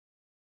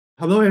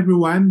Hello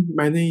everyone,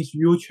 my name is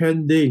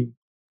Yu-Cheng,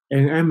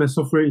 and I'm a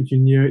software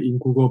engineer in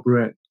Google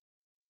Brain.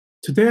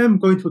 Today I'm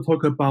going to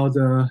talk about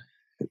the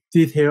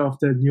detail of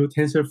the new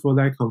TensorFlow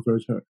Lite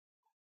converter.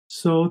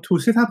 So to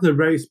set up the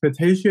right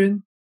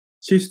expectation,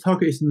 this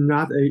talk is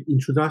not an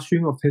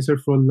introduction of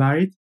TensorFlow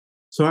Lite,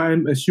 so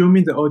I'm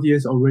assuming the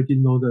audience already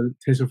know the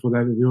TensorFlow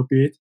Lite a little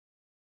bit.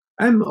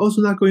 I'm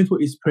also not going to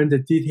explain the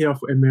detail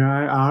of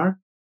MLIR.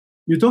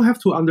 You don't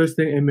have to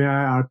understand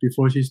MLIR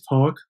before this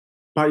talk,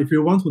 but if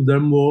you want to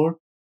learn more,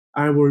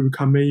 I will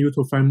recommend you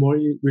to find more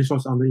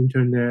resources on the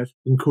internet,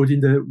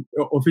 including the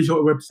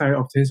official website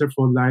of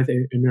TensorFlow Lite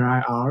and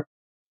MLIR.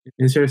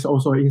 And there's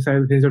also inside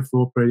the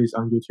TensorFlow playlist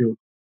on YouTube.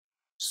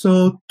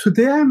 So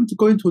today I'm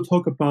going to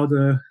talk about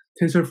the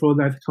TensorFlow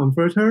Lite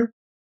converter.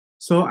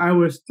 So I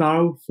will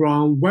start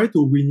from why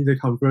do we need a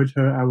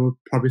converter. I will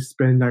probably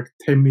spend like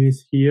 10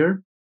 minutes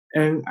here.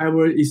 And I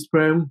will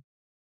explain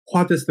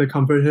what does the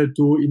converter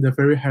do in a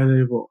very high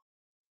level.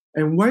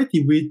 And why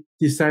did we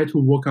decide to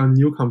work on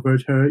new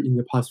converter in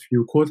the past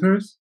few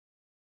quarters?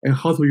 And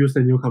how to use the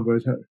new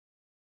converter.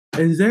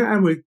 And then I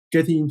will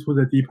get into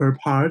the deeper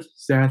part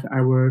that I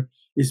will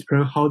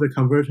explain how the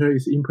converter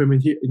is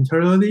implemented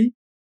internally.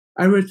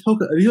 I will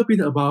talk a little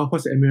bit about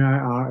what's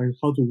MLIR and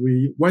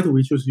why do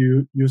we choose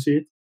to use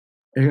it.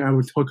 And I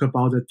will talk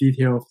about the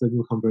detail of the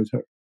new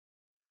converter.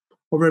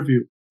 Overview.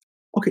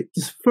 Okay,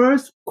 this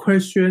first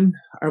question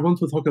I want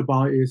to talk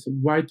about is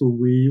why do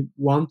we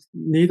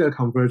need a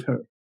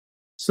converter?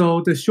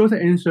 So the short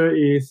answer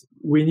is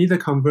we need a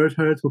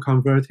converter to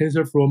convert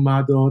TensorFlow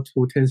model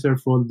to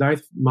TensorFlow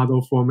Lite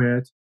model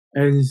format,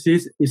 and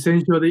this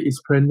essentially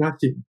explains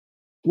nothing.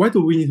 Why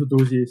do we need to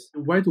do this?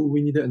 Why do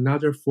we need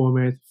another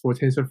format for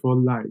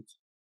TensorFlow Lite?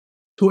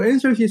 To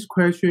answer this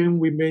question,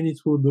 we may need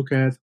to look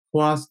at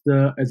what's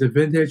the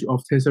advantage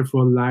of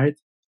TensorFlow Lite.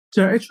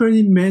 There are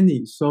actually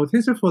many. So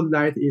TensorFlow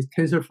Lite is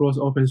TensorFlow's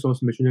open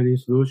source machine learning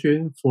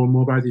solution for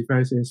mobile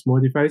devices and small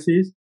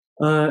devices.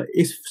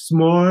 It's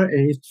small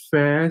and it's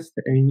fast,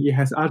 and it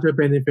has other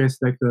benefits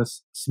like the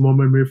small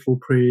memory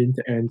footprint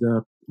and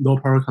low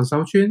power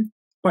consumption.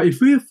 But if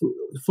we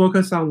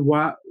focus on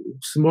what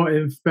small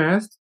and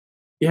fast,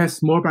 it has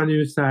small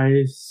binary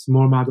size,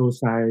 small model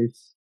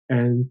size,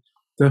 and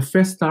the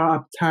fast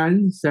startup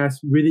time. That's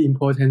really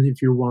important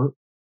if you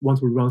want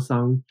to run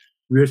some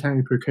real-time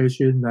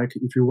application, like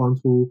if you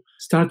want to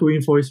start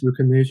doing voice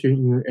recognition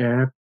in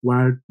an app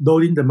while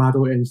loading the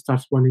model and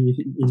start running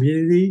it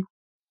immediately.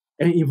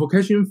 And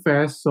invocation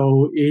fast,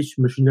 so each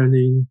machine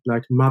learning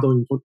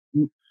model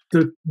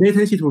the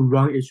latency to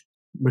run each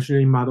machine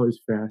learning model is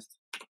fast.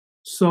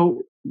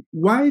 So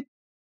why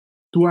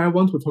do I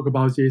want to talk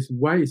about this?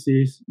 Why is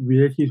this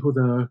related to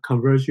the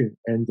conversion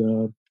and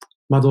the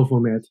model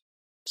format?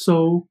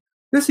 So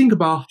let's think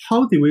about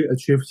how do we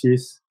achieve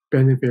these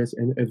benefits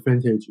and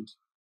advantages.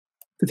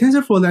 The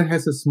TensorFlow Lite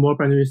has a small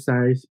binary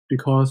size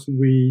because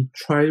we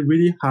try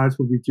really hard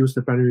to reduce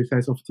the binary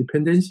size of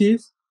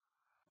dependencies.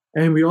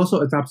 And we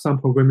also adopt some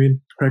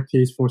programming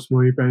practice for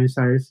small binary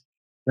size.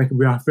 Like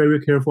we are very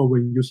careful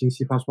when using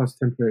C++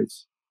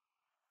 templates.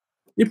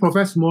 It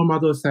provides small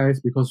model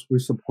size because we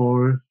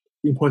support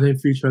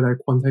important features like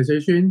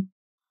quantization,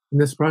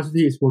 and the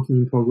sparsity is working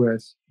in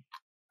progress.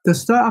 The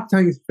startup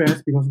time is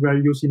fast because we are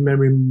using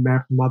memory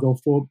map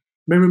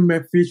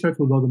feature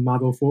to load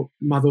the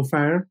model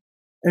file,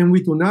 and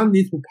we do not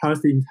need to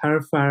parse the entire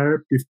file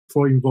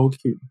before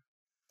invoking.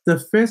 The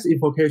fast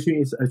invocation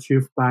is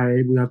achieved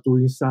by we are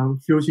doing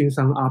fusing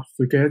some apps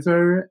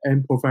together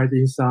and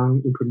providing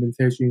some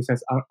implementations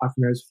as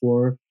optimized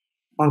for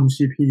ARM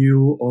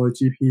CPU or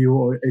GPU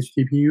or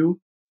HTPU.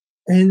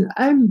 And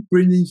I'm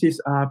bringing this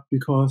up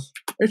because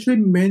actually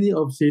many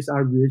of these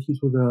are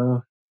related to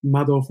the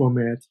model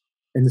format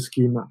and the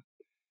schema.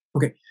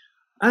 Okay,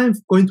 I'm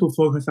going to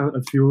focus on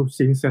a few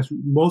things that's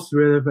most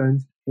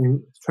relevant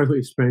and try to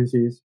explain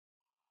this.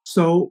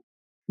 So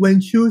when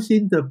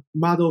choosing the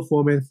model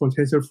format for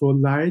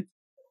TensorFlow Lite,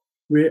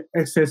 we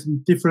access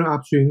different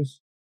options.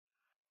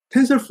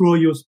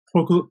 TensorFlow uses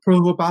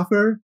protocol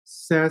buffer,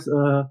 that's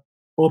an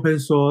open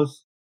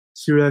source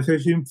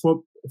serialization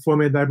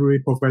format library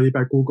provided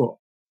by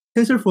Google.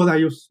 TensorFlow Lite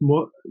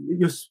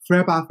use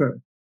Thread buffer.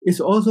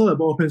 It's also an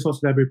open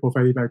source library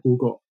provided by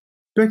Google.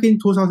 Back in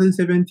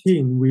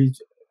 2017, we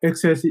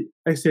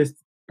accessed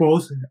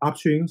both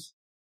options,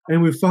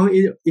 and we found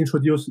it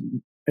introduced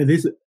at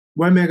least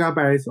 1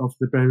 megabyte of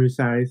the binary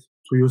size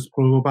to use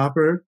protocol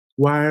buffer,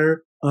 while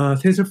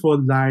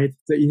TensorFlow Lite,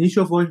 the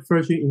initial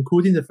version,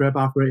 including the Thread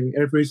buffer and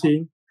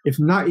everything, if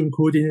not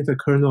including the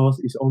kernels,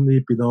 is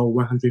only below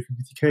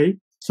 150K.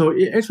 So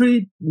it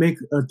actually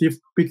makes a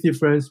big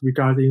difference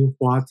regarding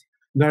what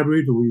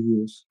library do we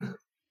use.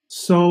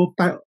 So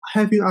by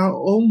having our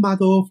own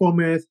model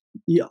format,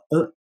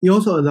 it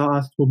also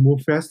allows us to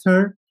move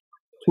faster,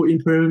 to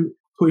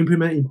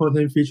implement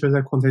important features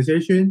like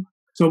quantization.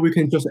 So we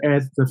can just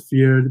add the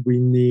field we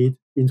need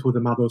into the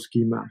model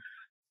schema.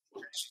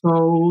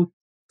 So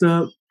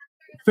the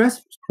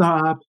fast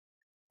startup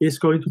is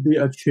going to be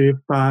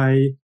achieved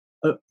by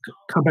a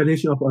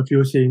combination of a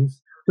few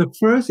things. The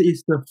first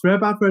is the file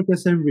buffer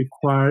doesn't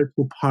require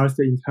to parse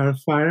the entire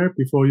file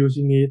before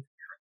using it.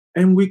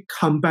 And we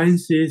combine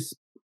this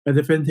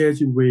advantage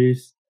with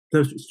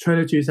the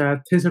strategy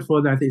that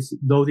TensorFlow Lite is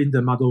loading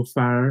the model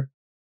file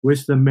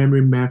with the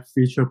memory map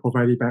feature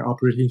provided by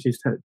operating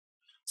system.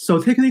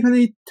 So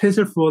technically,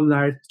 TensorFlow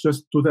Lite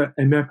just do the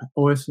mmap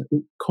OS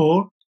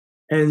call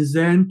and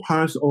then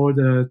parse all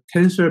the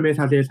tensor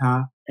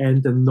metadata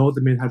and the node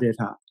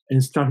metadata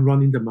and start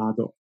running the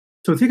model.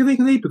 So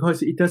technically,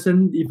 because it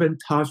doesn't even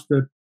touch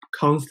the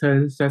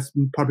constants that's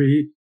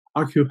probably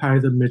occupy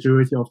the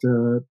majority of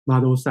the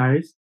model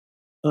size,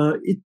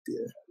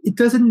 it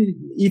doesn't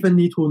even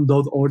need to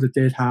load all the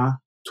data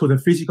to the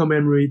physical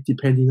memory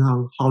depending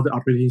on how the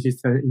operating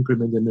system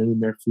implement the memory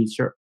map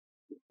feature.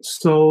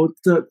 So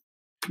the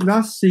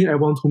last thing I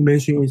want to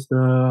mention is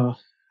the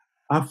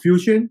app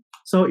fusion.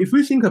 So if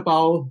we think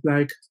about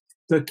like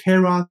the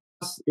Keras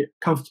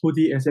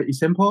conv2D as an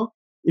example,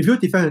 if you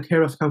define a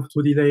Keras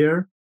conv2D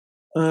layer,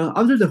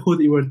 under the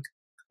hood, it will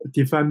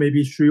define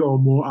maybe 3 or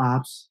more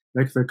apps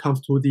like the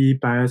conv2D,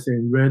 bias,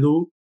 and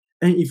relu.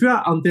 And if you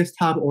are on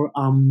desktop or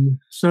on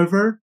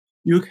server,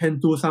 you can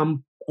do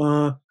some,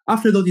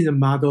 after loading the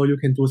model, you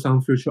can do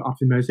some future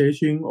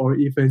optimization or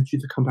even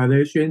cheat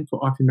compilation to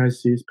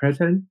optimize this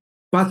pattern.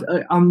 But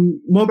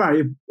on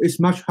mobile, it's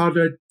much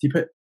harder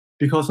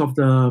because of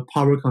the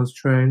power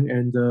constraint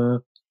and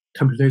the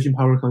computation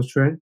power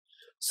constraint.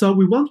 So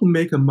we want to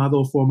make a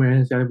model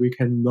format that we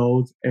can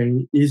load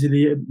and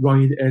easily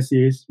run it as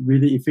is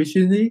really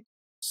efficiently.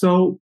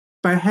 So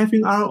by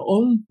having our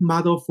own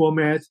model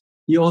format,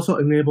 it also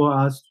enables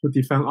us to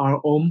define our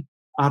own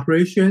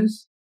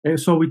operations. And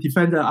so we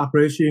define the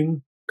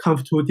operation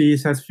conv2D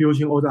says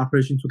fusing all the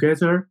operation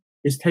together.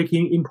 It's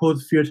taking input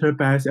filter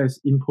bias as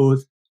input,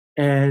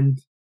 and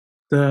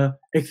the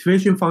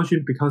activation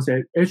function becomes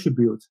an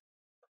attribute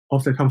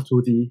of the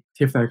conv2D,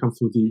 TFI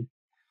conv2D.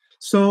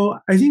 So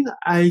I think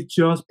I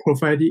just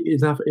provided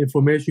enough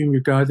information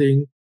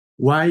regarding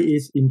why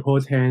it's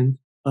important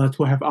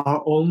to have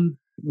our own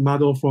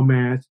model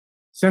format.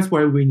 That's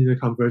why we need a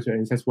converter,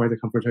 and that's why the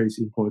converter is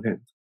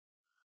important.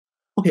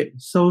 Okay,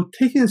 so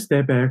taking a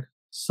step back,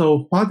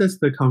 so what does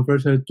the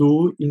converter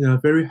do in a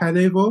very high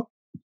level?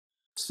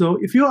 So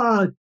if you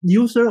are a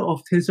user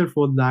of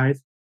TensorFlow Lite,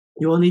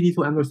 you only need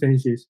to understand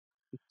this.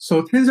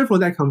 So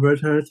TensorFlow Lite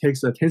converter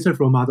takes a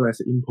TensorFlow model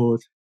as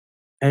input,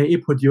 and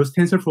it produces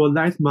TensorFlow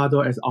Lite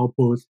model as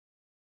output.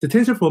 The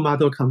TensorFlow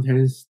model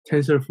contains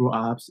TensorFlow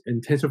apps,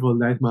 and TensorFlow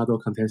Lite model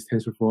contains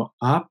TensorFlow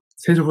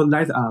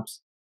Lite apps.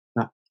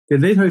 The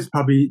later is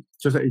probably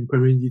just an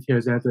implementing detail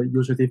that the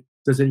user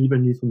doesn't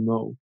even need to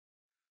know.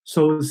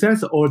 So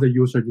that's all the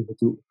user need to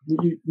do.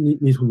 You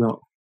need to know.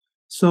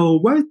 So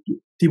why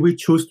did we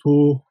choose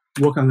to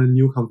work on a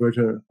new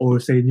converter or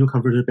say new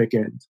converter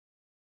backend?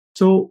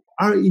 So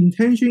our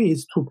intention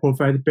is to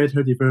provide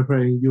better developer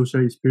and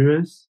user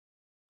experience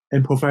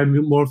and provide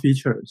more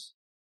features.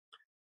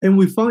 And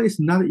we found it's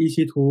not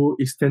easy to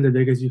extend the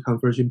legacy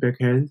conversion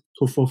backend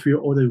to fulfill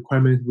all the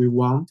requirements we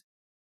want,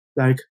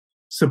 like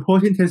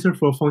supporting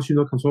TensorFlow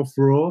functional control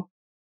flow.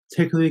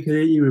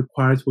 Technically, it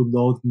requires to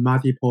load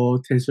multiple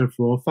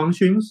TensorFlow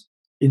functions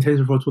in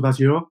TensorFlow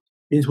 2.0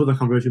 into the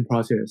conversion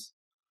process.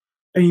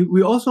 And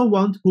we also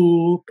want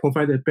to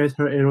provide a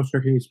better error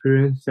tracking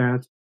experience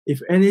that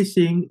if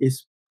anything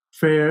is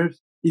fairly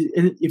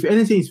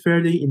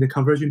in the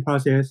conversion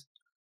process,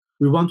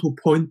 we want to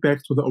point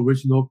back to the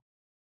original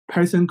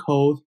Python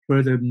code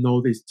where the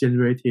node is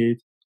generated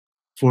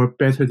for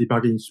better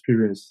debugging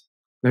experience,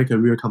 like a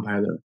real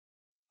compiler.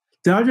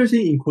 The other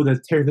thing includes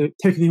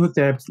technical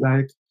depth,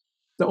 like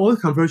the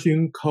old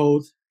conversion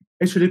code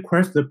actually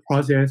crashes the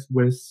process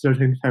when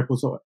certain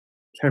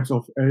types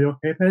of error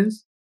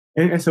happens.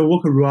 And as a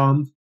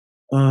workaround,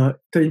 the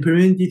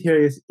implementing detail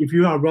is if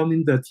you are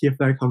running the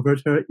TFI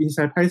converter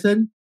inside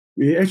Python,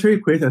 we actually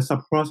create a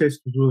subprocess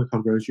to do the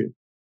conversion.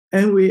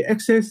 And we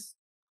access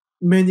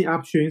many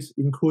options,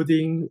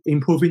 including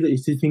improving the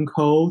existing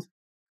code,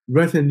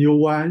 write a new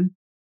one,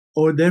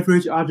 or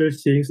leverage other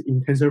things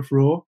in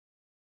TensorFlow.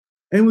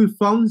 And we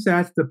found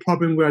that the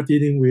problem we are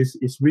dealing with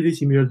is really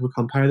similar to a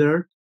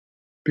compiler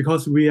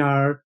because we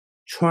are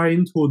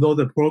trying to load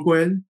the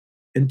program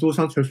and do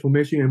some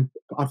transformation and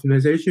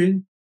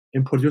optimization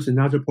and produce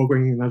another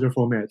program in another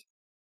format.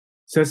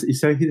 That's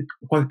exactly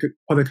what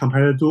the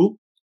compiler do.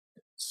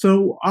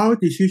 So our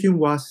decision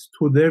was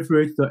to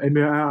leverage the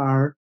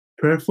MLIR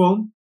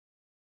platform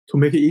to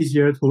make it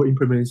easier to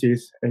implement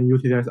this and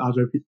utilize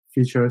other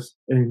features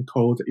and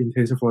code in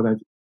TensorFlow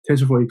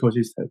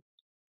ecosystem.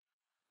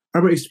 I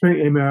will explain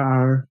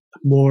MLIR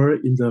more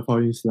in the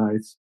following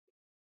slides.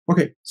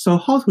 Okay, so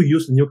how to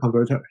use the new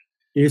converter?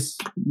 It's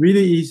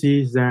really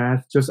easy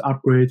that just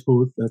upgrade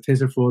to the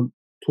TensorFlow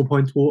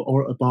 2.2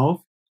 or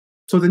above.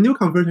 So the new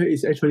converter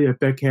is actually a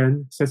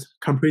backend that's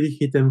completely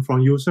hidden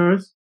from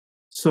users.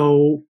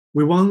 So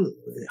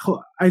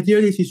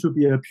ideally this should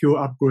be a pure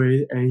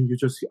upgrade and you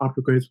just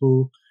upgrade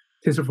to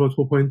TensorFlow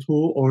 2.2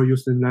 or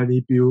use the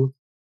Lite build.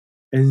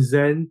 And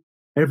then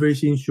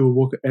everything should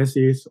work as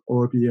is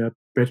or be a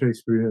better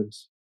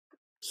experience.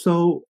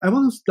 So I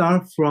want to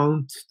start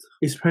from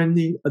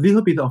explaining a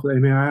little bit of the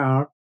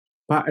MAIR.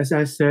 But as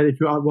I said, if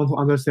you want to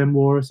understand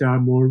more, there are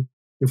more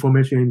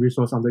information and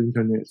resources on the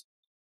internet.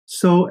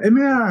 So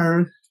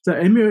MAIR,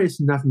 the MAIR is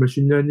not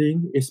machine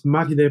learning, it's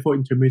multi-level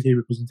intermediate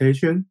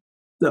representation.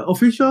 The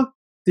official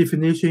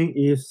definition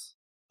is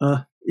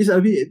a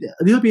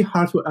little bit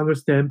hard to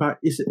understand, but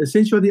it's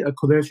essentially a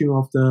collection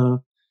of the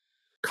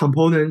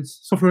components,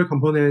 software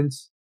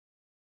components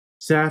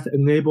that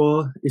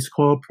enable, it's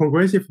called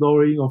progressive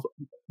lowering of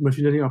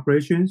machine learning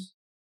operations.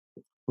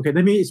 Okay,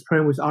 let me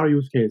explain with our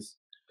use case.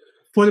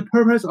 For the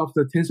purpose of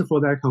the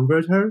TensorFlow Lite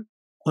converter,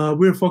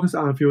 we'll focus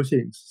on a few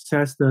things, such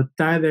as the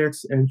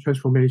dialects and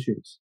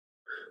transformations.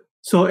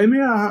 So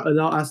MAR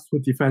allows us to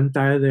define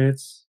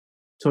dialects.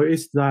 So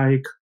it's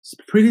like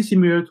pretty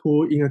similar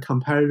to in a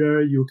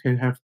compiler, you can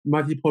have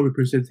multiple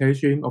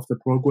representation of the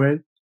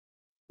program.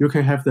 You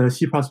can have the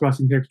C++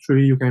 syntax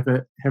tree, you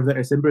can have the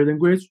assembly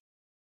language.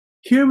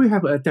 Here we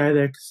have a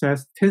dialect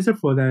that's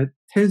TensorFlow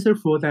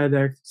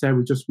dialect that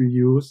we just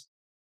reuse.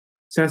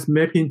 That's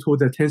mapping to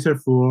the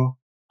TensorFlow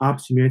ARP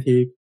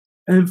schematic.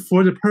 And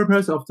for the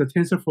purpose of the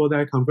TensorFlow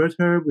Lite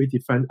converter, we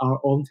define our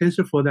own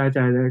TensorFlow Lite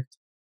dialect.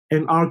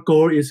 And our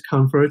goal is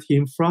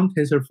converting from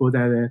TensorFlow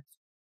dialect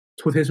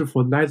to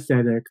TensorFlow Lite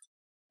dialect.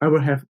 I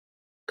will have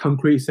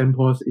concrete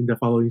examples in the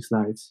following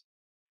slides.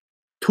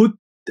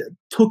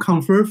 To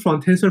convert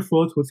from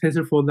TensorFlow to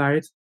TensorFlow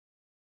Lite,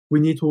 we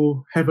need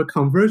to have a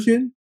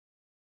conversion.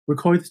 We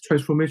call it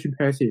transformation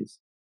passes.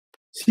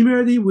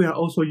 Similarly, we are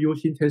also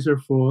using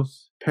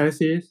TensorFlow's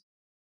passes,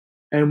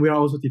 and we are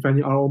also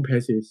defining our own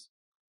passes.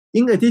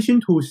 In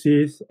addition to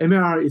this,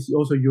 MAR is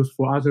also used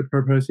for other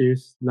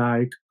purposes,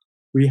 like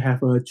we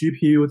have a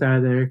GPU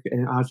dialect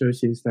and other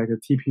things like a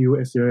TPU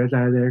accelerator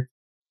dialect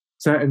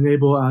that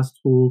enable us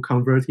to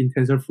convert in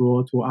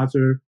TensorFlow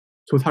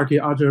to target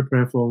other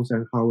platforms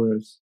and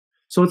hardwares.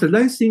 So the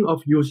nice thing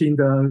of using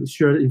the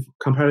shared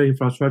compiler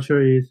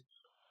infrastructure is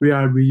we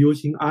are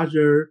reusing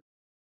other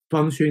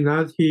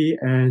functionality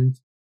and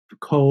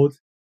code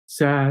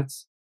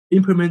sets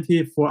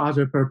implemented for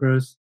other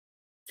purpose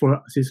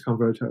for this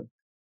converter.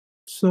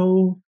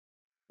 So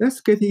let's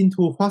get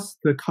into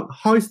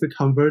how is the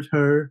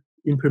converter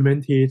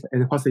implemented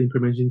and what's the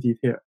implementation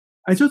detail.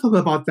 I just talked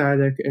about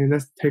dialect, and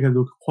let's take a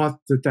look what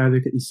the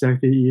dialect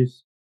exactly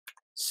is.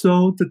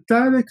 So the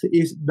dialect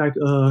is like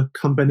a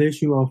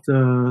combination of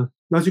the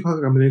logical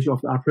combination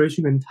of the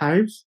operation and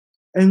types,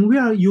 and we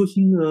are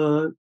using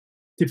a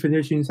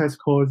definition that's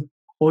called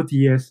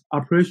ODS,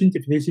 Operation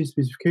Definition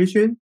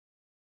Specification,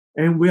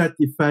 and we are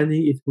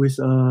defining it with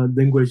a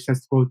language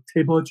that's called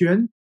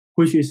TableGen,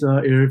 which is a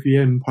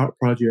LLVM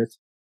project.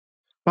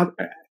 But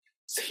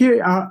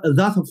here are a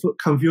lot of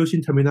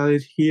confusing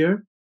terminology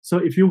here. So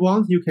if you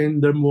want, you can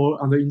learn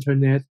more on the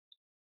internet,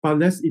 but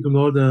let's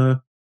ignore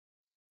the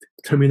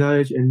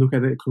terminology and look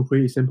at a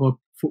concrete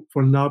example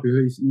for now because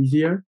it's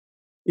easier.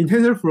 In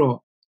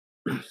TensorFlow,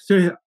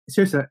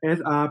 there's an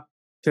add up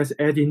that's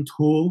adding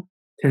two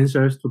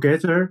tensors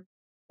together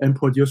and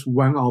produce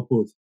one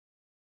output.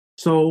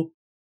 So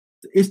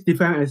it's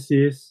defined as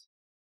this.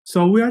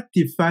 So we are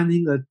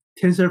defining a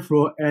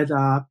TensorFlow add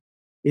up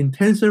in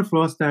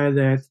TensorFlow's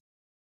dialect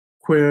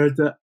where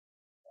the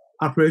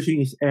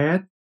operation is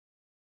add,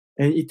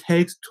 and it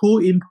takes two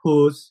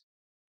inputs,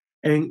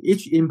 and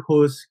each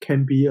input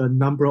can be a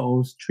number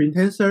of string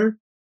tensor,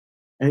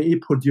 and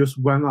it produces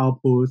one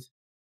output,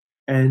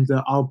 and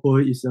the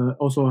output is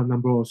also a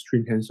number of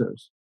string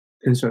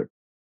tensor.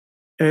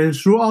 And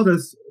throughout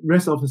the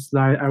rest of the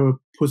slide, I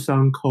will put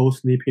some code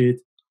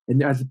snippet,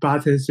 and at the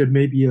bottom there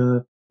may be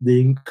a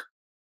link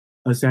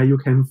that you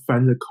can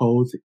find the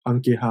code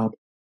on GitHub.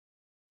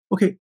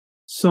 Okay,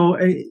 so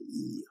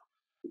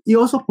it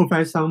also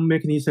provides some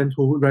mechanism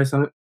to write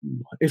some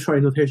extra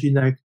annotation,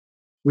 like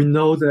we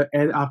know the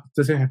add up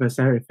doesn't have a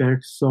side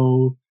effect,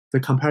 so the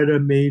compiler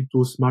may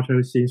do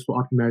smarter things to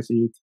optimize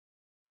it,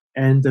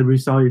 and the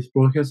result is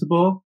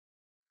broadcastable.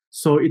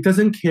 So it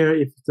doesn't care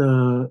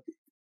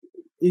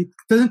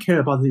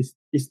about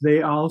its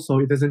layout, so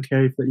it doesn't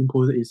care if the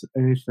input is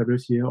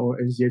NHWC or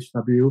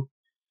NCHW.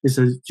 It's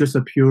just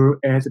a pure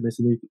add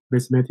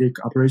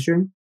mathematic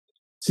operation.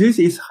 This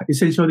is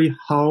essentially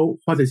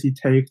what does it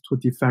take to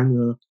define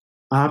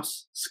a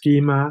ops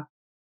schema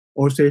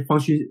or say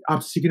function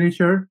ops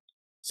signature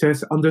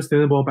that's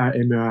understandable by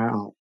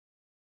MLIR.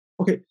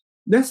 Okay,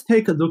 let's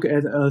take a look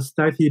at a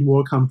slightly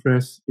more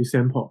complex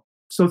example.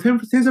 So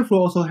TensorFlow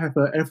also have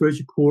an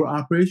average pool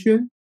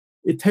operation.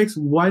 It takes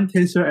one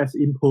tensor as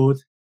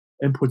input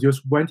and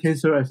produce one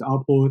tensor as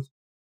output.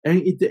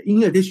 And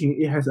in addition,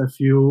 it has a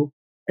few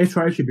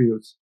extra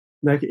attributes,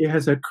 like it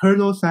has a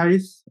kernel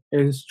size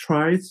and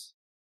strides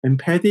and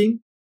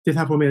padding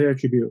data format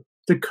attribute.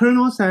 The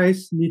kernel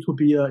size need to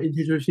be an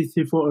integer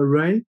 64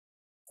 array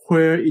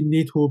where it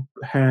need to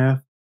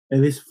have at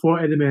least 4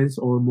 elements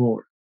or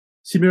more.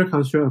 Similar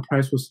constraint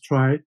applies to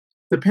stride.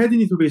 The padding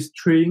need to be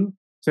string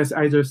that's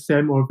either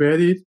same or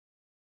valid.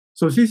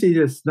 So this is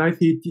a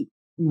slightly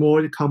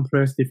more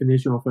complex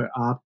definition of an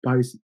app, but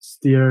it's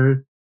still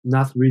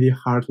not really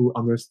hard to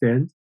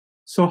understand.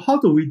 So how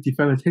do we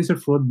define a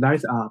TensorFlow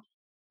Lite app?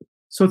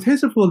 So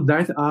TensorFlow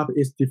Lite app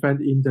is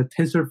defined in the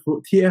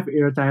TensorFlow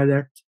TF-Air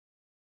dialect,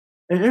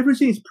 and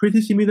everything is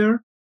pretty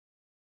similar.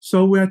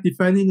 So we are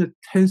defining a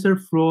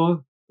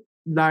TensorFlow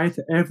Lite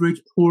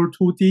average pool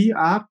 2D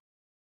app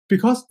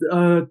because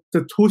the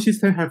two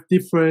systems have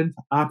different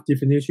app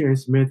definition and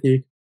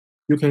semantic.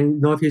 You can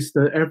notice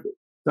the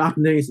app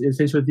name is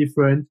essentially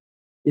different.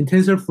 In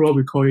TensorFlow,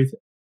 we call it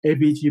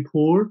AVG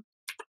pool,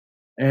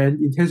 and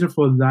in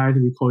TensorFlow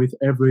Lite, we call it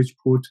average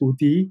pool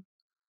 2D.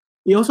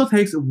 It also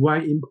takes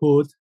one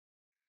input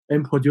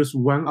and produce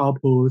one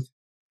output.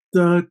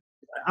 The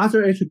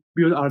other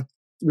attributes are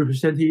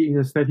represented in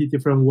a slightly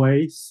different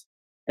ways,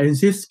 and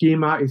this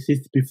schema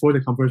exists before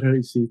the converter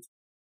exists.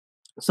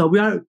 So we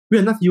are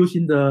not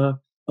using the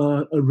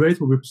array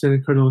to represent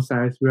the kernel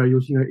size. We are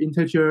using an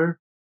integer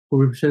to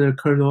represent the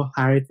kernel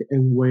height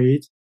and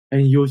weight,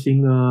 and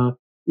using an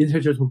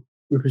integer to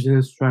represent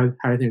the stride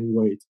height and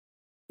weight.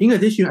 In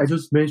addition, I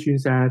just mentioned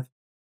that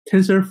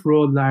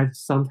TensorFlow Lite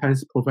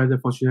sometimes provides the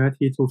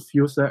functionality to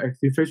fuse the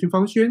activation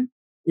function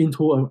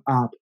into an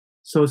app.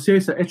 So there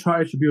is an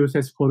extra attribute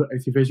that's called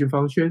activation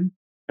function,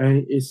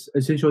 and it's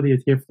essentially a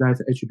TF-Lite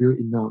attribute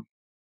in none,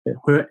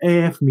 where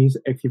AF means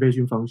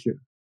activation function.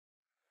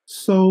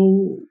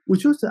 So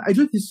I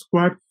just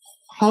described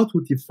how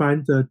to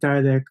define the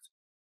dialect,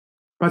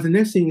 but the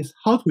next thing is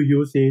how to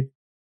use it.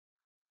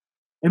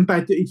 And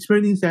by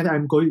explaining that,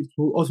 I'm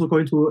also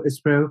going to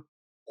explain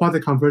what the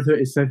converter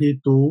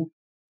exactly do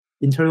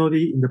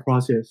internally in the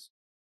process.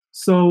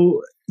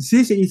 So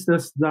this is the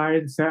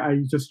slide that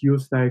I just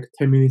used like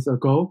 10 minutes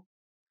ago.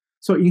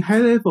 So in high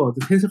level,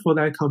 the TensorFlow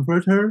Lite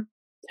converter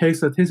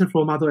takes a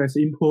TensorFlow model as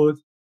input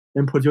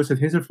and produces a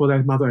TensorFlow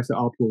Lite model as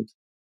output.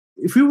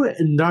 If we will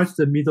enlarge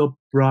the middle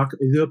block a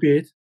little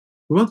bit,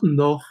 we want to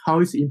know how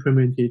it's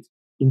implemented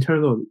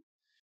internally.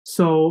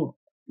 So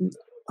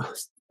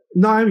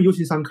now I'm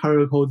using some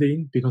color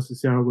coding because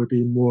there will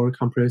be more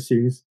complex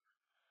things.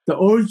 The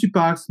orange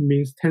box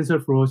means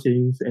TensorFlow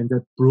things, and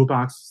the blue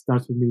box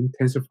starts to mean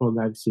TensorFlow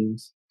Lite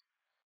things.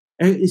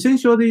 And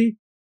essentially,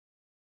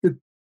 the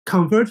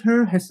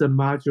converter has a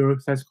module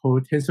that's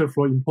called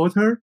TensorFlow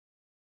importer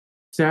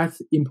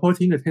that's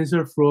importing a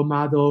TensorFlow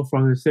model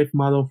from a safe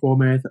model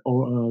format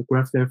or a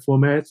graph-depth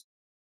format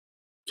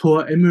to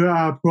an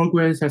MLR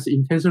program that's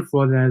in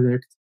TensorFlow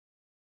dialect.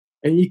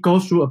 And it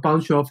goes through a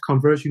bunch of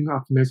conversion,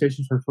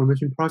 optimization,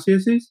 transformation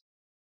processes.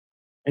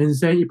 And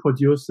then it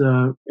produces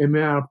a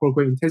MLR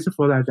program in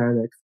TensorFlow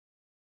dialect.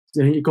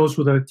 Then it goes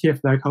through the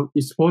TF-Lite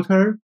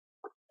exporter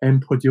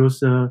and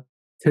produce a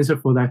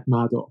TensorFlow Lite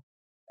model.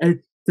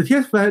 And the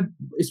TF-Lite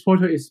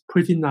exporter is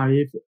pretty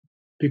naive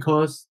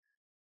because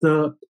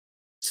the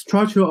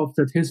structure of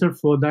the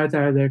TensorFlow Lite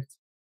dialect,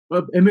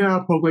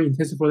 MLR program in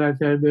TensorFlow Lite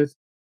dialect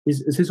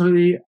is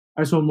essentially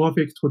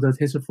isomorphic to the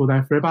TensorFlow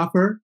Lite thread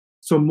buffer.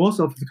 So most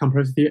of the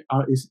complexity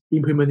is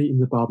implemented in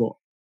the bubble.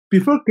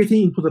 Before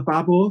getting into the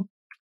bubble,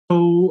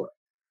 so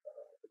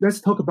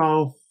let's talk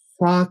about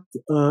what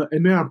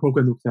MLR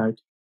program looks like.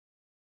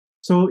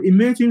 So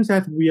imagine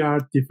that we are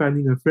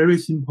defining a very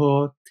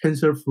simple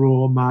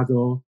TensorFlow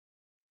model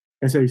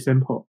as an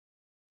example.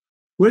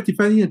 We're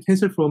defining a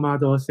TensorFlow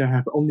model that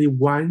have only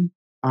one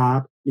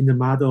app in the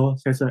model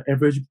that's an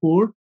average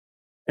pool.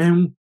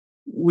 And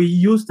we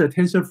use the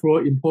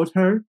TensorFlow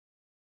importer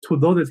to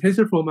load the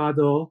TensorFlow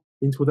model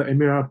into the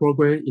MLR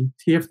program in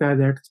TF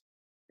dialect,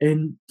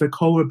 and the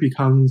code will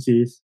become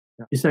this.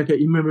 It's like an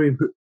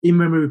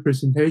in-memory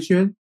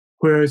representation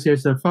where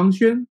there's a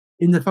function.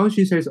 In the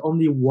function, there's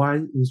only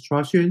one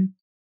instruction.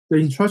 The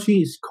instruction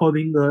is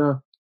calling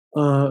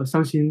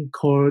something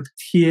called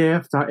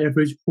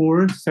TF.average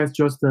pool. That's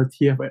just the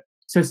TF.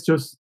 That's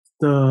just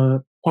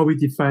the what we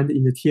defined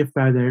in the TF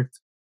dialect,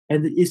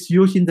 and it's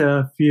using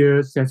the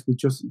fields that we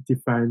just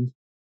defined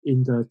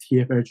in the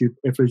TF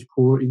average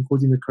pool,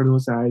 including the kernel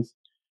size,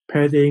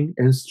 padding,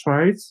 and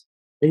strides.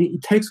 And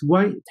it takes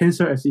one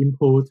tensor as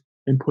input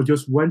and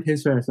produce one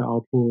tensor as an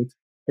output.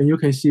 And you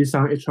can see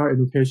some extra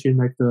annotation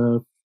like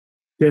the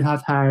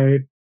data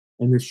type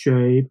and the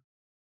shape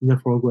in the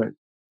program.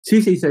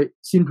 This is a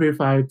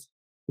simplified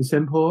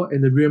example,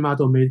 and the real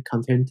model may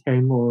contain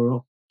 10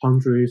 or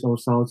hundreds or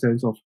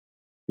thousands of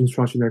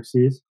instructions like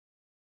this.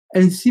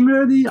 And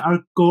similarly, our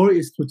goal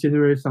is to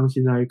generate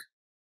something like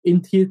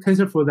in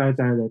TensorFlow Lite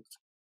dialect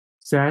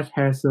that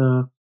has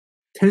a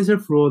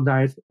TensorFlow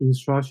Lite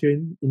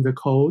instruction in the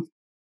code,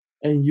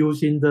 and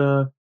using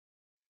the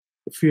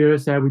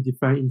fields that we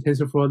define in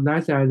TensorFlow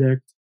Lite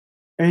dialect.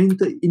 And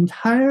the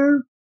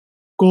entire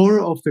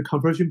goal of the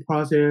conversion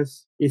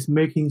process is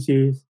making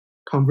this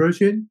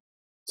conversion.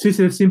 This is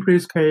the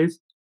simplest case,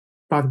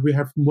 but we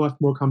have much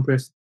more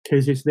complex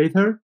cases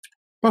later.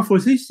 But for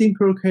this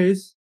simple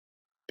case,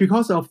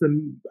 because of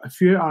the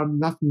fields are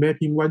not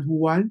mapping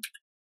one-to-one,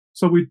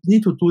 so we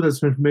need to do the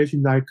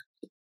transformation like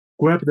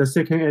grab the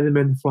second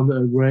element from the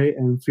array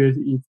and fill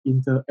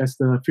it as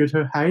the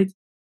filter height,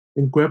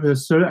 and grab the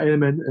third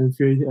element and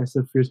fill it as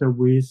the filter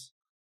width,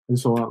 and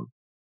so on.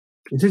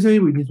 Essentially,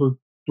 we need to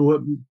do a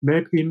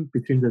mapping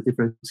between the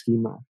different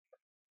schema.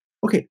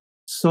 Okay,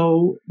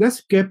 so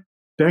let's get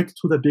back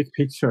to the big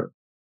picture.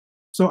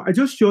 So I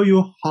just show you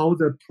how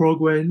the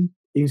program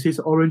in this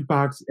orange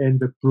box and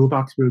the blue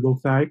box will look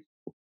like.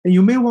 And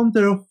you may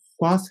wonder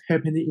what's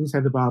happening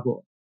inside the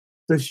bubble.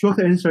 The short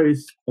answer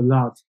is a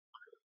lot.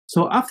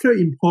 So after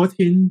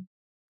importing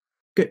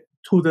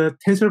to the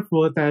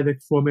TensorFlow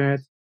dialect format,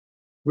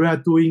 we are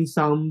doing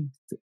some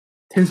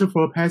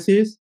TensorFlow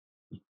passes,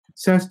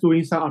 that's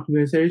doing some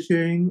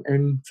optimization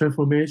and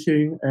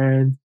transformation,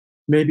 and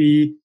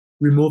maybe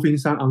removing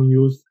some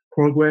unused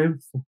program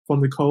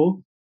from the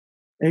code.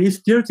 And it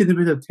still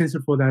generates a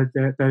TensorFlow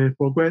dialect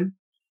program.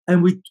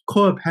 And we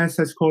call a pass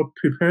that's called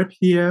prepare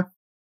PF.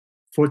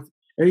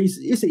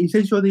 It's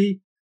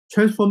essentially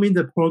transforming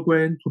the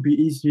program to be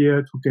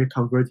easier to get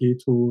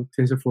converted to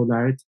TensorFlow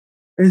Lite.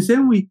 And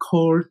then we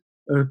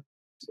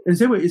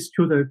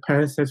execute a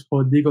pass that's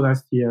called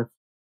legalized TF.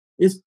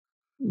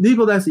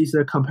 Legalized is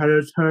a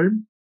compiler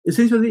term.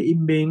 Essentially, it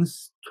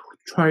means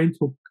trying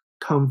to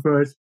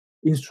convert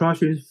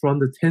instructions from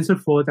the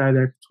TensorFlow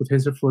dialect to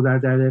TensorFlow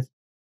Lite dialect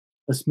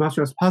as much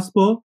as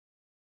possible.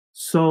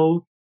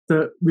 So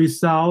the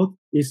result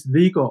is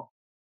legal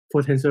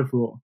for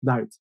TensorFlow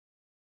Lite.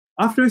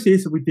 After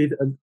this, we did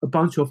a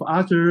bunch of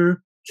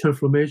other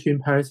transformation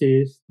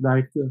passes,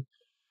 like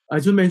I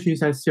just mentioned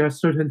that there are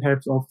certain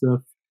types of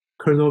the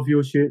kernel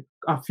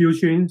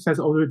fusion that's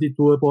already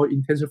doable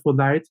in TensorFlow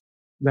Lite,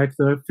 like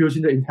the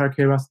fusing the entire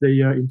keras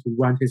layer into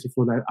one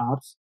TensorFlow Lite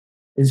apps.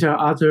 And there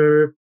are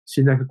other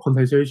things like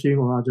quantization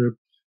or other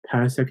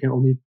paths that can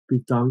only be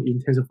done in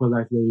TensorFlow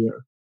Lite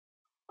layer.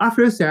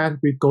 After that,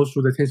 we go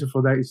through the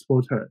TensorFlow Lite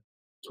exporter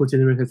to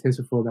generate a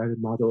TensorFlow Lite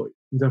model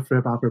in the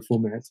flat buffer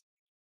format.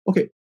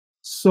 Okay,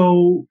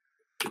 so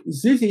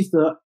this is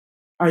the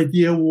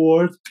ideal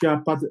world, yeah,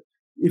 but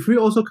if we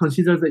also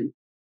consider the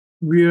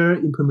real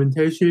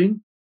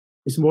implementation,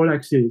 it's more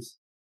like this.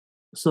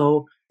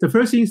 So the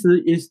first thing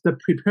is the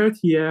prepare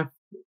TF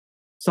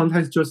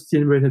sometimes just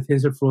generate a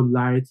TensorFlow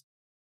Lite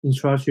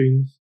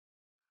instructions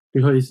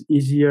because it's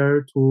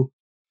easier to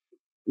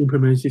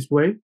implement this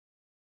way.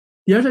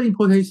 The other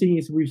important thing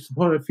is we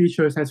support a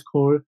feature that's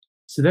called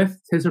select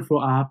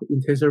TensorFlow app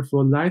in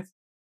TensorFlow Lite.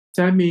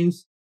 That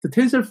means the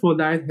TensorFlow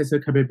Lite has the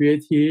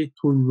capability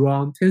to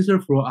run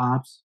TensorFlow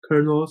apps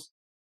kernels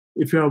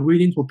if you are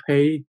willing to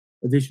pay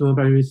additional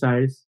binary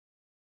size.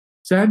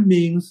 That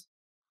means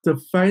the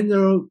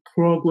final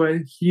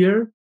program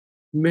here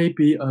may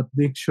be a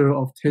mixture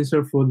of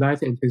TensorFlow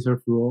Lite and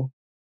TensorFlow.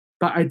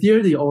 But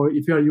ideally, or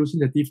if you are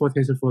using the default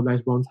TensorFlow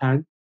Lite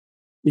runtime,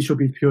 it should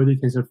be purely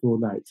TensorFlow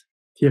Lite,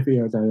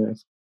 TFL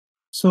direct.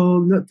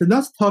 So the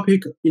last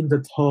topic in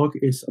the talk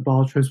is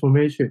about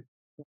transformation.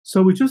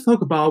 So we just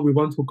talked about we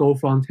want to go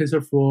from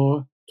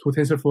TensorFlow to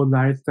TensorFlow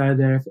Lite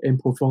direct and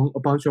perform a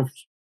bunch of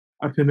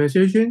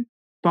optimization.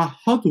 But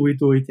how do we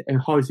do it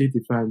and how is it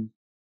defined?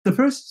 The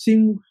first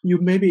thing you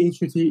may be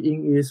interested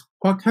in is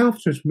what kind of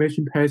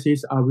transformation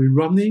passes are we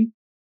running?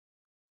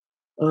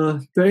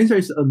 The answer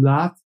is a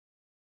lot.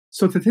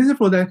 So the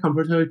TensorFlow Lite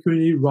converter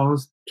currently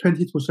runs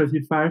 20 to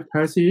 35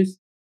 passes.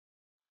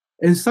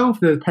 And some of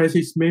the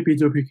passes may be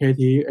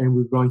duplicated and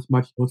we run it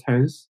multiple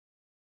times.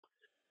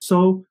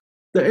 So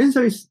the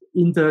answer is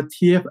in the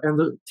TF and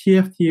the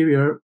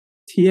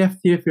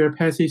TF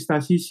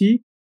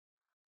passes.cc.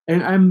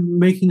 And I'm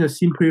making a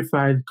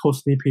simplified code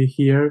snippet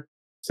here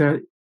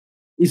that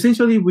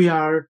essentially we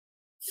are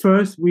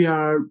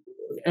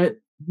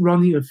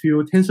running a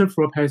few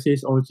TensorFlow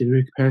passes or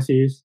generic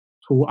passes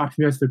to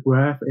optimize the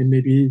graph and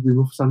maybe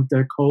remove some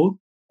dead code.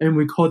 And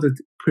we call the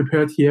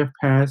prepare TF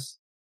pass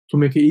to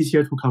make it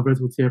easier to convert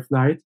to TF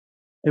Lite.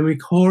 And we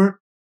call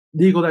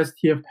legalized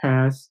TF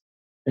pass.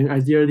 And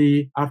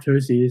ideally, after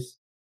this,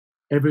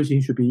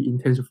 everything should be in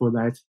TensorFlow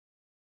Lite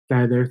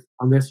direct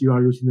unless you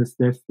are using the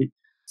static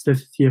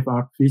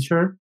TFR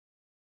feature.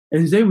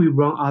 And then we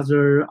run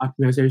other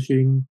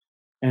optimization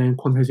and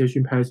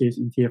quantization passes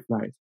in TF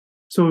Lite.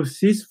 So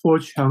this 4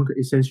 chunk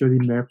essentially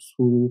maps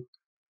to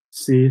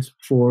these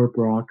 4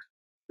 blocks: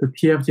 the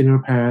TF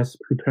general pass,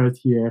 prepare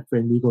TF,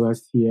 and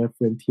legalized TF,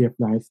 and TF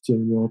Lite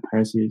general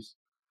passes.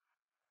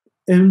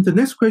 And the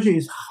next question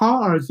is,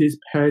 how are these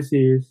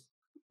passes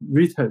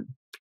written?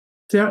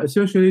 There are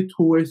essentially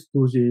 2 ways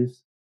to do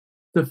this.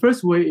 The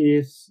first way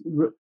is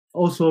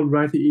also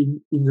write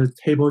in the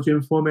table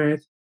gen format,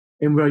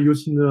 and we are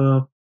using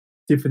the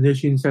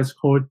definition that's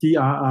called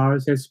DRR,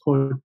 that's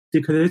called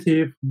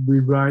declarative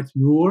rewrite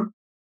rule.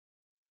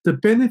 The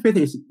benefit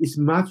is it's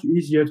much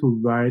easier to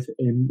write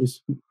and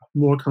it's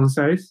more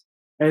concise.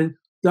 And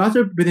the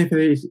other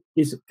benefit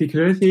is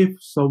declarative,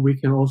 so we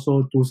can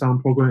also do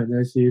some program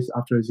analysis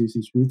after this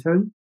is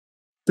written.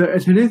 The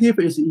alternative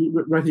is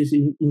write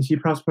it in C++.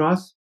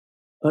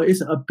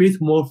 It's a bit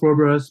more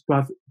verbose,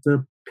 but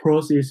the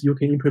pros is you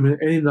can implement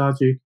any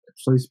logic,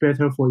 so it's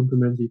better for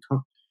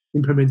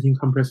implementing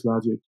complex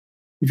logic.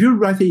 If you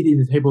write it in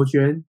the table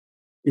gen,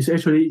 it's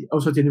actually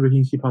also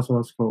generating C++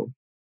 code.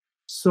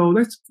 So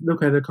let's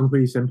look at a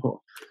concrete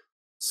example.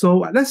 So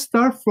let's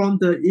start from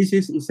the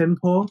easiest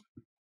example.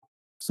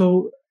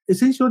 So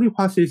essentially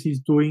what this is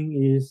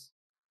doing is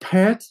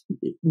pat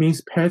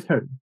means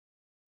pattern.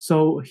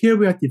 So here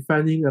we are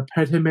defining a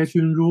pattern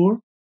matching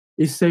rule.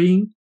 It's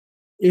saying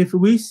if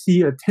we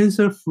see a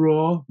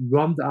TensorFlow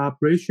round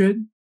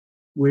operation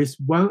with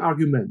one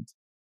argument,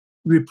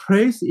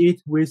 replace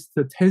it with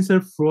the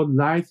TensorFlow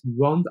Lite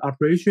round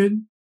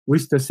operation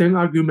with the same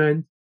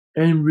argument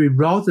and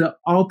reroute the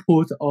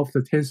output of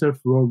the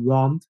TensorFlow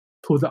round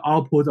to the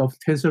output of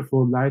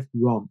TensorFlow Lite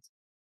round.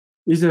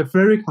 It's a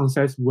very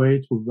concise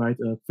way to write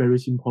a very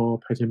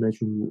simple pattern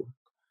matching rule.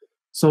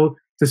 So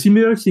the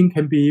similar thing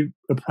can be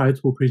applied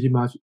to pretty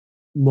much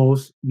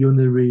most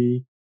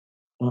unary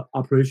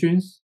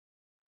operations.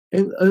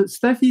 And a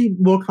slightly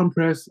more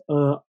complex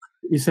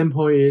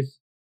example is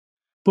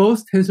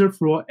both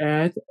TensorFlow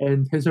add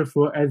and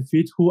TensorFlow add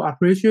v2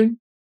 operation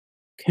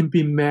can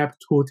be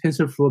mapped to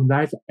TensorFlow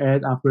Lite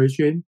add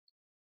operation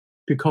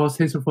because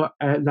TensorFlow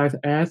Lite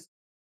add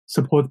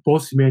support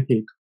both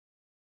symmetric.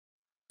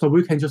 So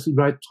we can just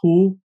write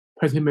two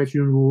pattern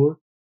matching rules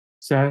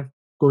that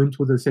going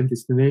to the same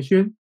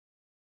destination.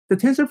 The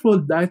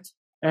TensorFlow Lite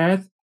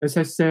add, as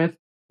I said,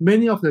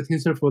 many of the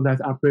TensorFlow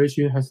Lite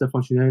operation has the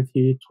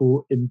functionality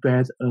to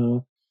embed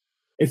a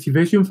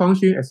activation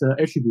function as an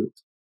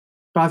attribute.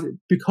 But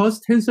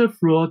because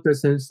TensorFlow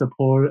doesn't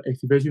support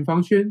activation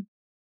function,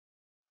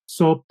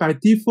 so by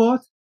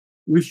default,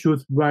 we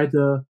should write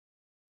the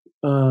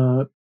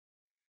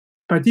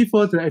by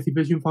default the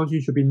activation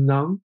function should be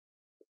none.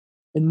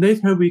 And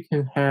later we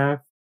can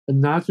have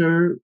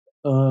another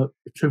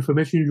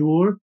transformation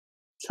rule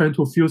trying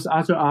to fuse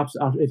other ops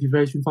of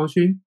activation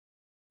function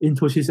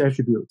into this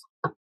attribute.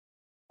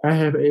 I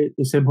have an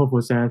example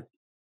for that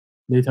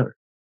later.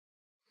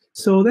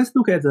 So let's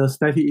look at the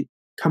slightly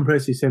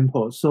complex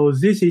example. So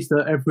this is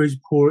the average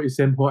pool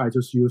example I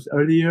just used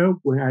earlier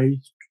when I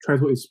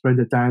tried to explain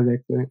the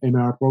dialect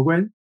ML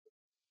program.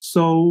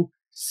 So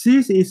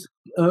this is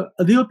a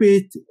little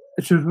bit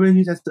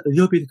transformation that's a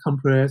little bit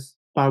complex,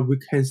 but we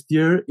can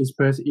still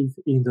express it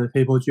in the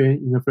table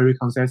gen in a very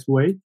concise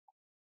way.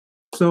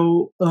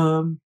 So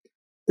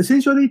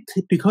essentially,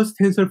 because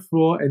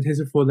TensorFlow and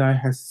TensorFlow Lite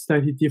has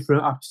slightly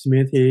different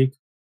arithmetic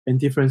and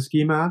different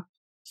schema,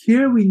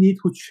 here we need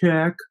to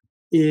check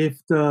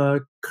if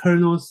the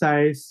kernel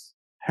size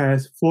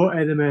has 4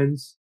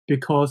 elements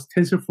because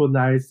TensorFlow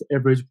Lite's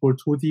average for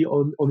 2D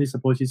only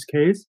supports this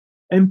case.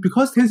 And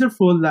because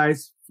TensorFlow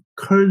Lite's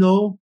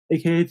kernel,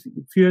 aka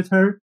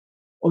filter,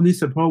 only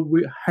support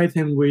height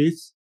and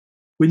width,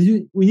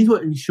 we need to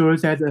ensure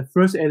that the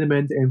first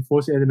element and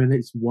fourth element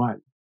is 1.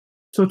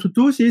 So to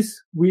do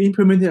this, we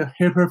implemented a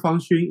helper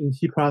function in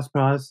C++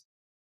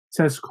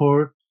 that's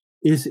called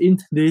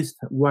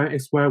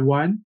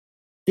isIntList1xy1.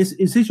 It's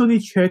essentially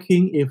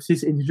checking if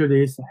this integer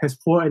list has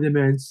 4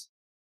 elements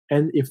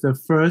and if the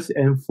first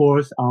and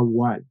fourth are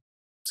 1.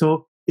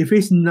 So if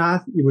it's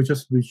not, it will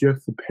just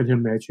reject the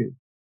pattern matching.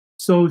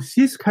 So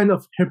this kind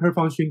of helper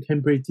function can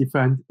be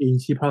defined in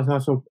C++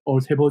 or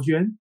table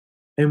gen.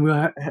 And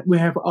we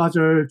have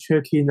other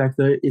checking like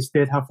the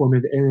isData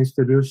format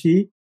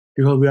NSWC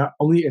because we are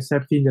only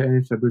accepting the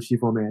NSWC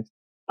format.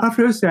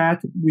 After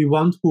that, we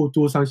want to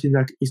do something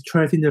like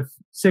extracting the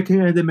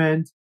second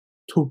element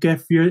to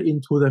get filled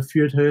into the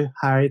filter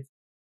height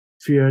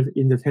field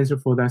in the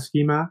TensorFlow Lite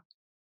schema.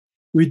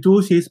 We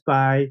do this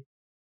by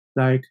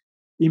like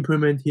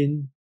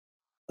implementing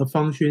a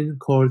function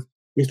called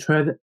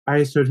extract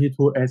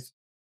I32 as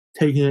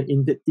taking an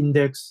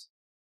index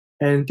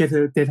and get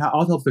the data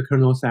out of the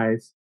kernel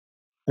size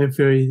and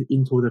fill it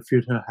into the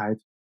filter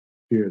height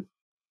field.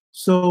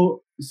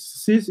 So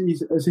this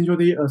is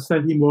essentially a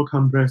slightly more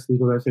complex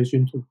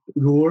legalization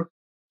rule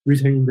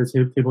written in the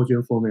table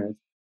gen format.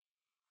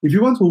 If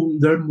you want to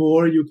learn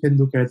more, you can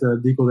look at the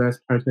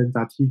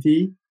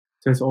legalizedpattern.td.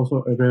 That's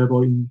also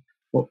available in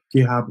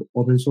GitHub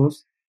open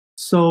source.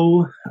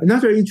 So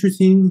another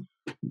interesting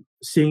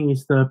thing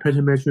is the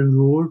pattern matching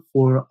rule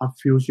for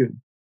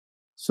fusion.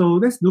 So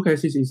let's look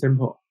at this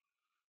example.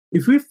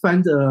 If we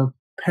find a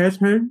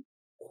pattern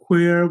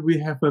where we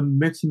have a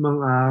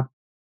maximum of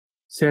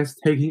that's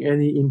taking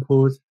any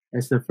input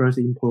as the first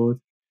input,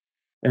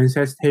 and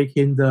that's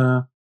taking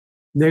the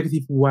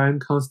 -1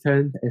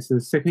 constant as the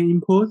second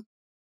input,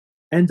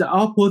 and the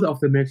output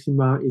of the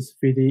maximum is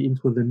fitted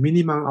into the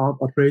minimum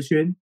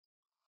operation,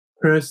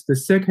 plus the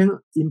second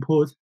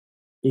input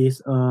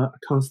is a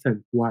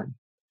constant 1.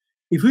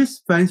 If we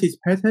find this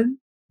pattern,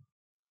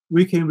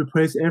 we can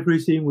replace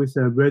everything with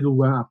a value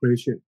 1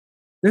 operation.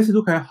 Let's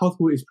look at how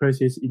to express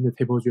this in the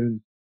table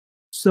gen.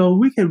 So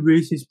we can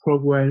read this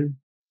program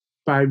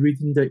by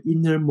reading the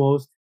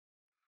innermost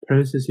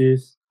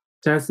parentheses.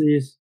 That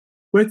is,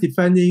 we're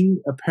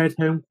defining a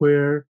pattern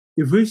where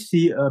if we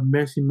see a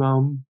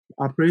maximum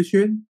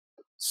operation,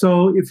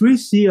 so if we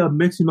see a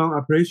maximum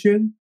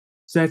operation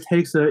that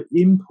takes an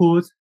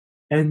input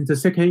and the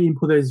second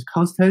input is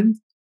constant,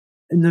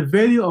 and the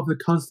value of the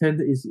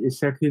constant is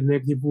exactly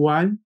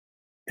 -1,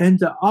 and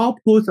the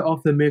output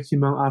of the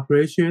maximum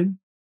operation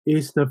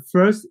is the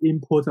first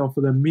input of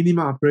the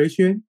minimum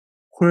operation,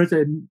 where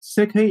the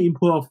second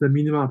input of the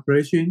minimum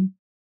operation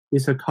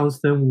is a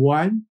constant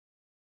 1,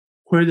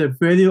 where the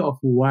value of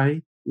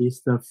 1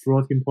 is the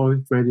floating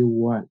point value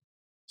 1.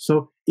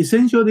 So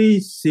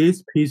essentially,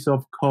 this piece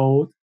of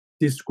code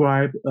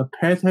describes a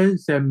pattern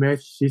that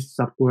matches this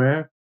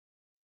subsquare,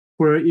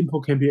 where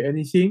input can be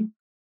anything.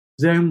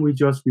 Then we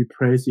just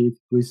replace it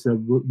with the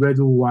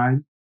value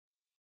 1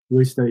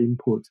 with the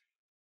input.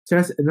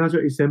 That's another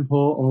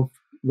example of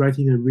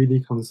writing a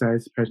really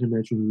concise pattern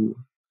matching rule.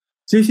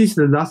 This is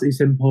the last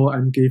example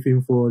I'm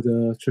giving for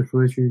the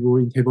transformation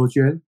rule in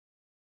TableGen.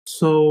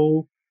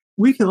 So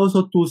we can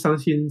also do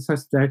something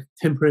such like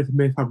template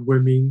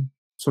metaprogramming,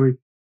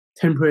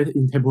 template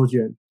in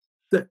TableGen.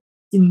 The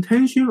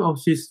intention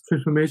of this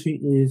transformation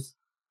is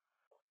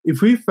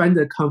if we find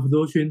a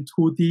convolution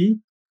 2D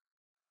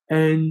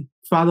and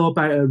followed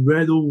by a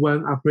value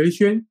 1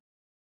 operation,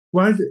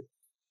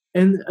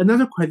 and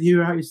another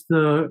criteria is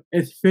the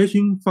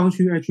activation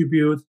function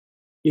attribute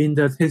in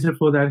the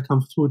TensorFlow that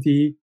conv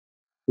 2D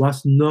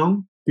was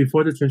known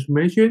before the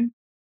transformation.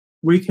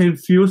 We can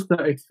fuse the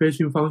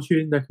activation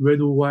function like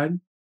value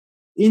 1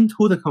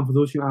 into the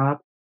convolution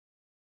up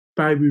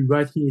by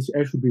rewriting its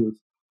attribute,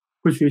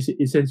 which is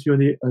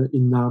essentially an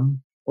enum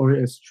or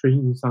a string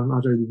in some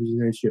other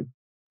representation.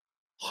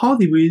 How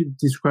did we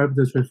describe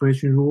the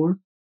transformation rule?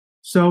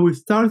 So we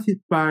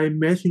started by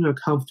matching a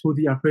conv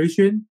 2D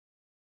operation.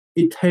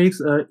 It takes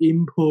an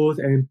input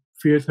and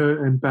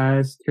filter and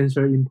bias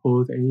tensor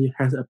input, and it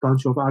has a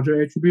bunch of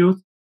other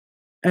attributes.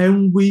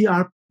 And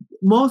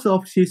most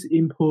of these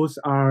inputs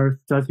are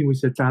starting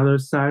with a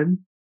 $sign.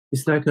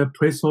 It's like a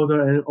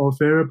placeholder or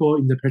variable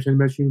in the pattern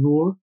matching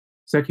rule.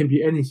 That can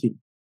be anything.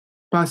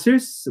 But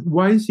there's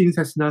one thing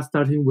that's not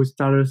starting with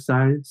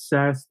 $sign,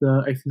 that's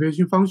the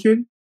activation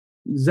function.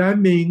 That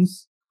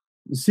means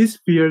this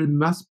field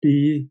must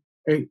be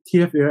a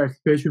TFL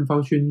activation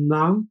function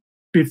none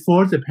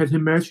before the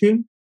pattern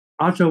matching.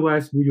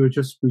 Otherwise, we will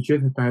just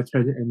reject the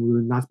pattern and we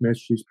will not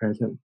match this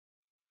pattern.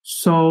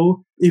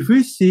 So if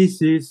we see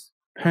this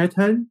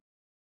pattern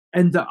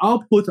and the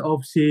output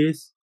of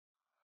this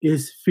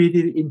is fed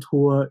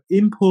into an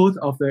input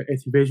of the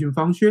activation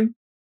function.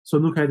 So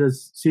look at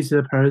this is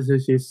the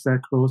parenthesis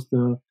that close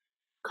the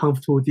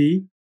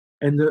conv2d,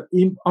 and the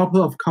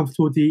output of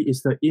conv2d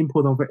is the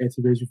input of the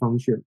activation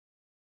function.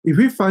 If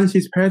we find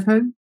this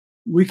pattern,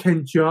 we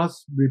can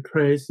just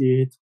replace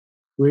it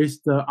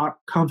with the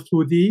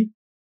conv2d,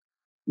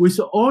 with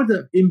all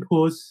the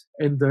inputs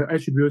and the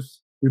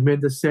attributes remain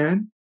the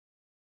same,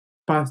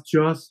 but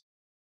just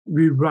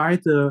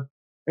rewrite the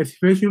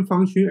activation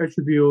function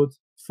attribute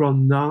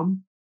from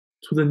none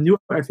to the new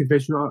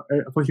activation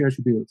function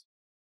attribute.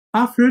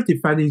 After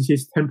defining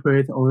this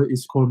template, or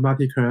it's called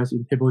multi-class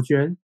in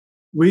TableGen,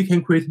 we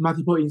can create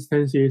multiple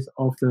instances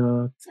of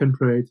the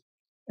template,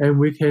 and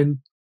we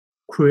can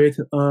create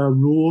a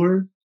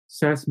rule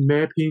that's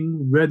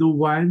mapping value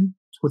 1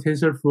 to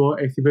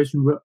TensorFlow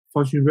activation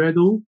function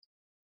value,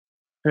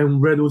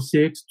 and value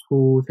 6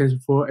 to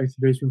TensorFlow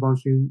activation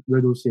function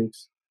value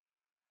 6.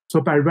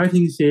 So by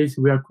writing this,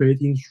 we are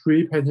creating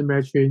 3 pattern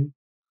matching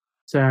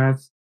that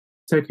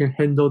can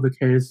handle the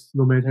case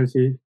no matter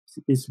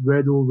it's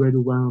value 1,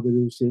 or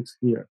value 6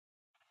 here.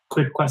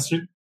 Quick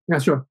question. Yeah,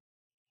 sure.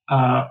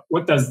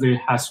 What does the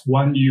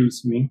 #1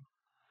 use mean?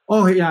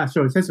 Oh, yeah,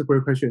 sure. That's a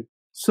great question.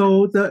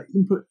 So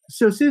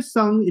there's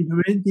some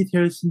implement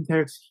detail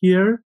syntax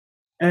here,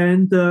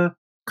 and the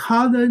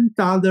current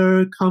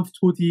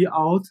 $conv2d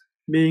out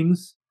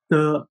means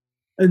the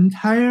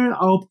entire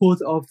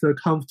output of the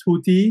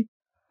conv2d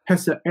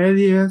has the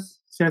alias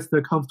that's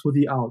the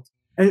conv2d out.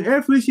 And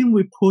everything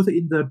we put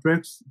in the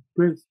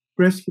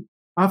bracket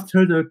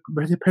after the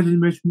pattern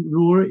matching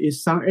rule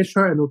is some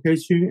extra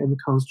annotation and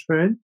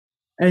constraint.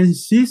 And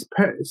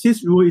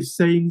this rule is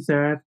saying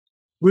that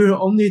we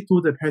will only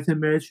do the pattern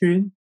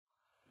matching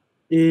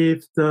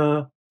if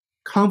the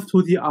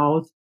conv2d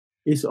out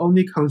is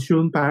only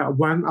consumed by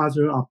one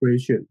other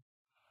operation.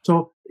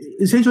 So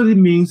essentially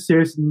means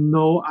there's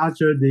no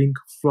other link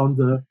from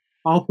the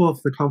output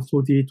of the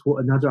conv2d to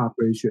another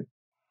operation.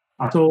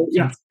 So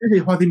yeah, this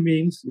is what it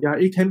means. Yeah,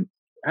 it can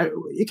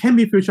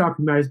be future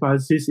optimized, but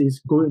this is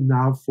good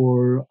enough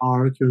for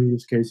our current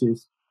use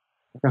cases.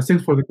 Yeah,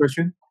 thanks for the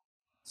question.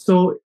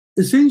 So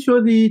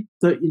essentially,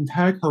 the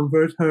entire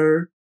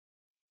converter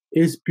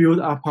is built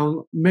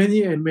upon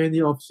many and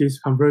many of these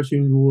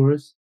conversion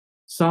rules,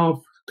 some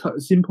of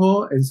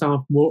simple and some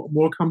of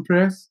more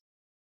complex.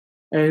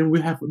 And we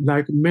have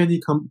like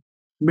many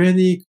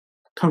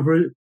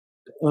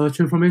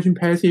transformation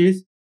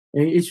passes,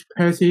 and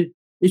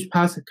each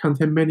pass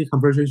contain many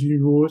conversion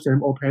rules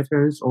and or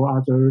patterns or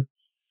other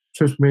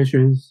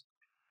transformations.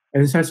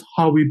 And that's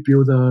how we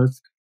build a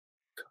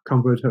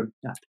converter.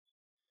 Yeah.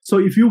 So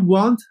if you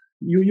want,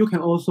 you can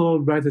also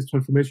write the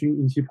transformation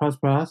in C++.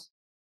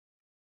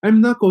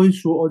 I'm not going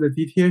through all the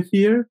details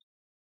here,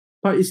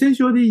 but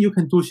essentially you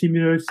can do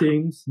similar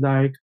things,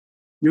 like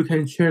you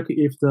can check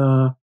if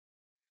the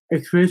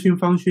activation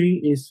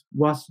function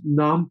was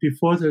known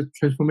before the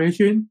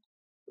transformation.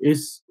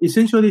 Is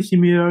essentially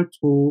similar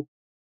to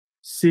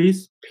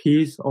this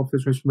piece of the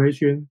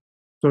transformation.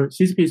 So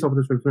this piece of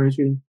the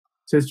transformation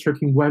says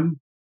checking one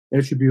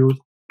attribute,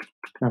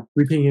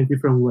 repeating in a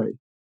different way.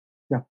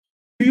 Yeah.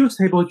 you use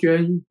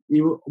TableGen,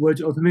 it will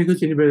automatically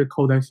generate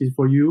codexes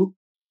for you.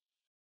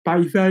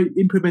 But if you are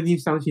implementing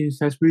something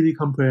that's really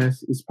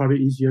complex, it's probably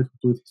easier to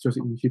do it just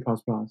in C++.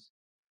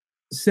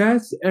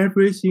 That's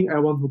everything I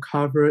want to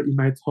cover in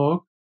my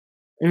talk.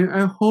 And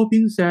I'm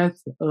hoping that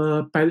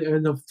by the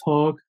end of the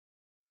talk,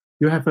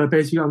 you have a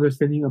basic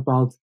understanding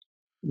about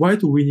why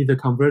do we need a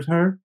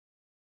converter.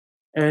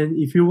 And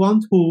if you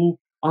want to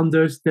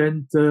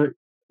understand the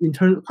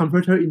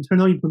converter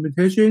internal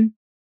implementation,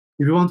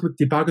 if you want to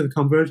debug the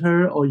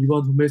converter or you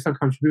want to make some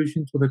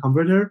contribution to the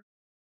converter,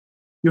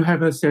 you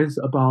have a sense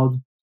about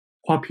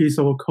what piece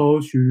of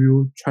code should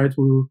you try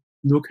to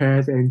look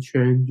at and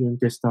change and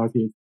get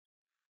started.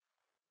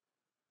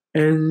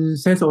 And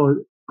that's all.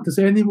 Does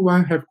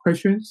anyone have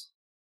questions?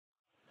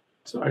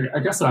 So I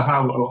guess I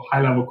have a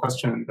high-level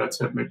question that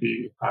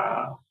maybe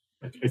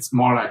it's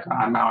more like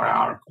an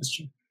MLR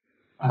question.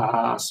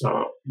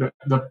 So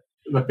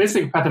the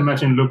basic pattern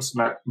matching looks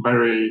like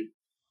very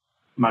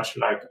much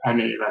like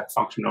any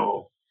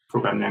functional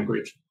programming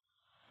language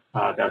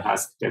that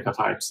has data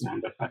types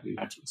and the pattern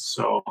matches.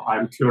 So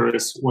I'm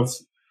curious,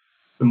 what's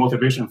the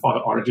motivation for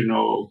the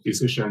original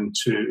decision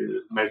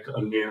to make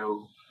a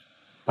new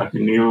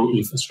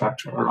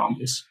infrastructure around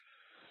this?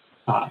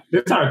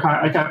 This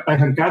I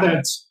can get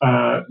it.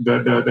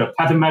 The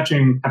pattern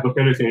matching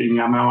capability in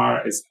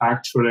MLR is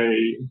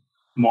actually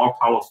more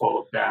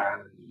powerful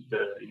than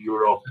the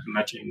Euro pattern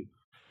matching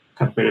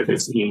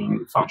capabilities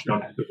in functional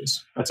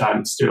languages. But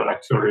I'm still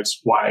curious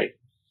why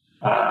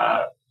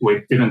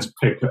we didn't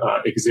pick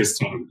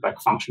existing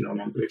functional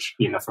language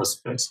in the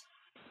first place.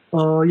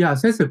 Yeah,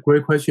 that's a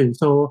great question.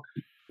 So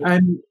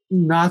I'm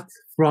not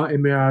from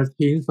MLR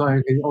team, so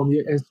I can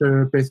only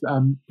answer based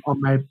on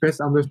my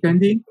best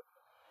understanding.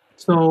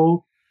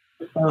 So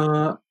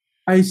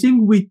I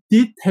think we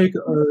did take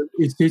an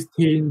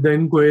existing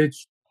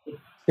language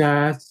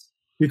that,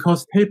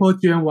 because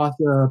TableGen was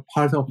a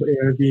part of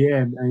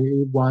LLVM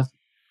and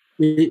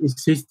it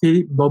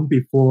existed long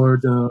before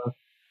the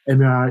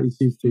MLR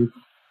existed.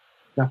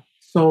 Yeah.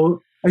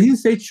 So I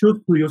think they choose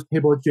to use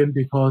TableGen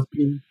because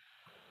it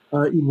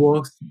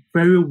works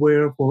very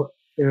well for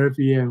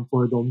LLVM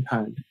for a long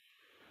time.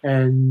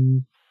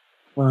 And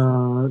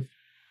I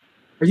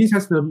think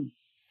that's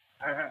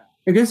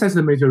I guess that's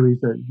the major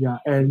reason, yeah.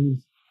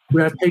 And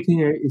we are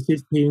taking an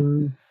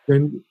existing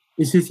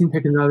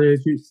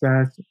technology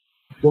that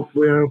work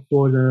well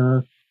for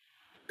the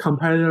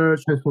compiler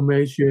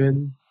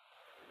transformation,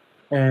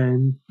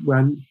 and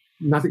we're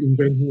not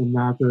inventing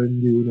another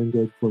new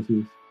language for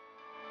this.